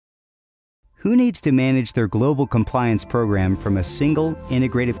Who needs to manage their global compliance program from a single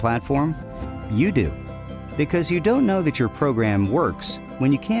integrated platform? You do, because you don't know that your program works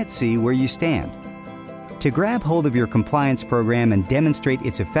when you can't see where you stand. To grab hold of your compliance program and demonstrate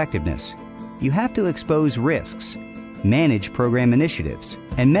its effectiveness, you have to expose risks, manage program initiatives,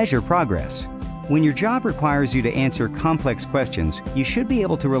 and measure progress. When your job requires you to answer complex questions, you should be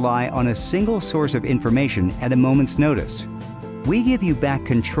able to rely on a single source of information at a moment's notice. We give you back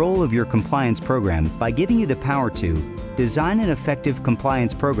control of your compliance program by giving you the power to design an effective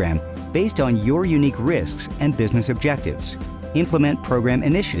compliance program based on your unique risks and business objectives, implement program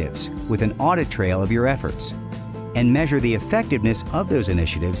initiatives with an audit trail of your efforts, and measure the effectiveness of those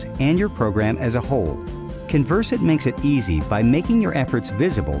initiatives and your program as a whole. Convercent makes it easy by making your efforts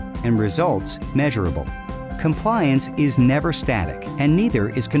visible and results measurable. Compliance is never static, and neither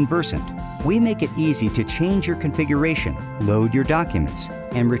is Convercent. We make it easy to change your configuration, load your documents,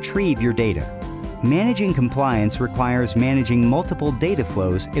 and retrieve your data. Managing compliance requires managing multiple data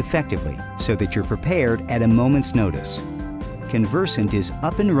flows effectively so that you're prepared at a moment's notice. Convercent is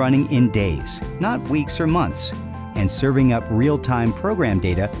up and running in days, not weeks or months, and serving up real-time program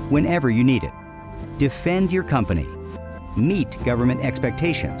data whenever you need it. Defend your company, meet government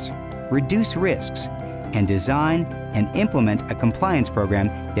expectations, reduce risks, and design and implement a compliance program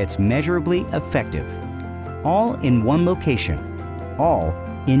that's measurably effective. All in one location, all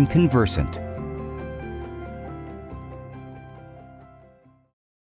in Convercent.